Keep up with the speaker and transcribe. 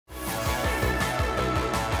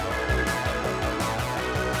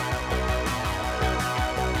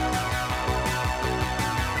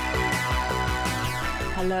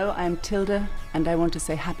Hello, I'm Tilda, and I want to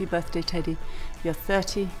say happy birthday, Teddy. You're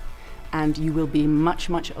 30, and you will be much,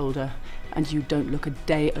 much older, and you don't look a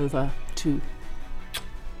day over 2.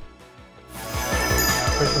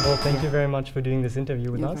 First of all, thank you very much for doing this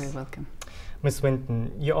interview with us. You're very welcome. Ms.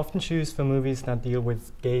 Swinton, you often choose for movies that deal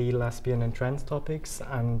with gay, lesbian and trans topics,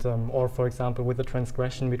 and or for example with the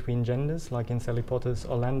transgression between genders, like in Sally Potter's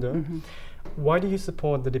Orlando. Mm-hmm. Why do you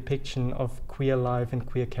support the depiction of queer life and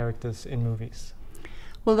queer characters in movies?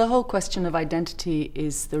 Well, the whole question of identity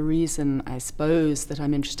is the reason, I suppose, that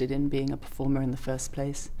I'm interested in being a performer in the first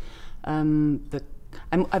place.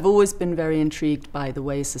 I've always been very intrigued by the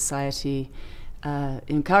way society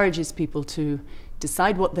encourages people to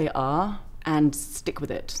decide what they are and stick with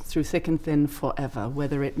it through thick and thin forever,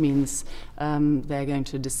 whether it means they're going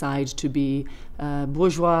to decide to be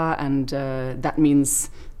bourgeois and that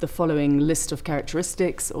means the following list of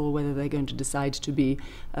characteristics, or whether they're going to decide to be,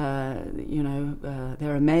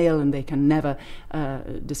 they're a male and they can never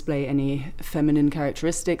display any feminine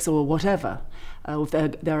characteristics or whatever. If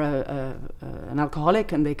they're an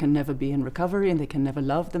alcoholic and they can never be in recovery and they can never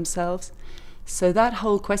love themselves. So that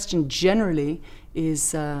whole question generally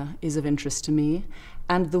is of interest to me,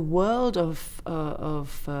 and the world of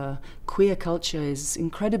queer culture is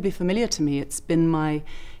incredibly familiar to me.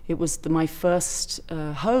 It was my first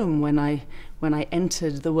home when I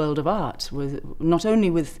entered the world of art. Not only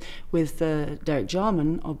with Derek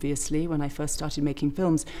Jarman, obviously, when I first started making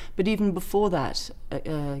films, but even before that,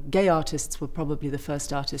 gay artists were probably the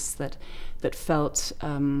first artists that felt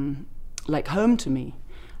like home to me.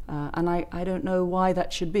 And I don't know why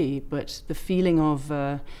that should be, but the feeling of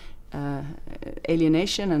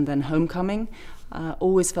alienation and then homecoming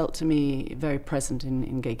always felt to me very present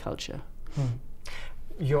in gay culture.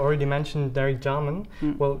 You already mentioned Derek Jarman.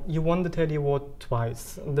 Well, you won the Teddy Award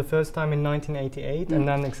twice. The first time in 1988 and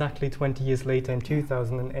then exactly 20 years later in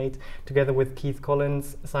 2008, together with Keith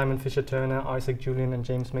Collins, Simon Fisher-Turner, Isaac Julian and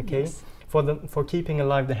James McKay, Yes. for keeping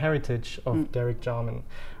alive the heritage of Derek Jarman.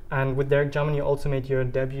 And with Derek Jarman, you also made your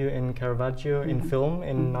debut in Caravaggio in film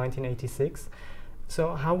in 1986.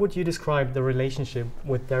 So how would you describe the relationship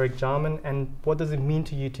with Derek Jarman, and what does it mean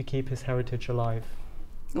to you to keep his heritage alive?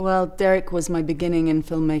 Well, Derek was my beginning in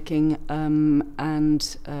filmmaking,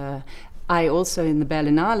 and I also, in the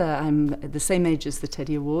Berlinale, I'm the same age as the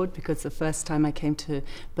Teddy Award, because the first time I came to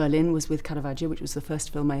Berlin was with Caravaggio, which was the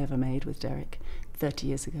first film I ever made with Derek 30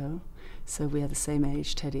 years ago. So we are the same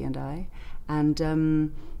age, Teddy and I.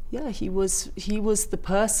 And yeah, he was the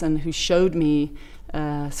person who showed me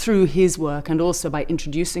through his work, and also by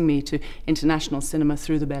introducing me to international cinema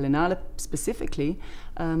through the Berlinale specifically,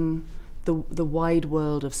 the wide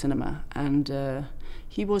world of cinema. And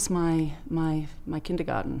he was my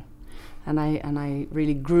kindergarten, and I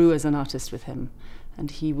really grew as an artist with him. And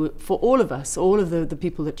he would, for all of us, all of the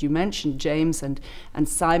people that you mentioned, James and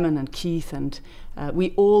Simon and Keith, and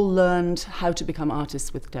we all learned how to become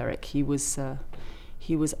artists with Derek. He was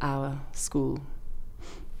our school.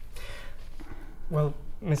 Well,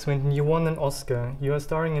 Ms. Swinton, you won an Oscar. You are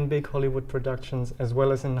starring in big Hollywood productions as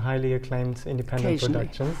well as in highly acclaimed independent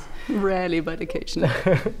productions. Rarely, but occasionally.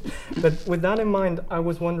 But with that in mind, I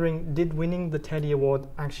was wondering, did winning the Teddy Award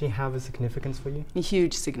actually have a significance for you? A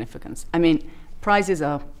huge significance. I mean, prizes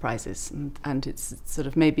are prizes, and it's sort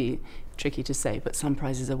of maybe tricky to say, but some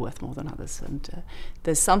prizes are worth more than others. And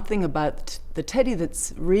there's something about the Teddy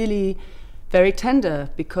that's really very tender,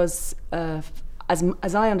 because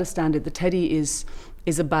as I understand it, the Teddy is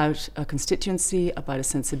about a constituency, about a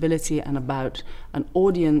sensibility, and about an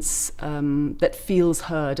audience that feels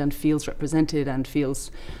heard and feels represented and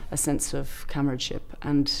feels a sense of comradeship.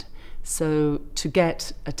 And so to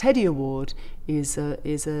get a Teddy Award is a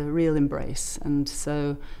real embrace. And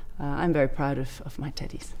so I'm very proud of my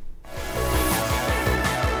Teddies.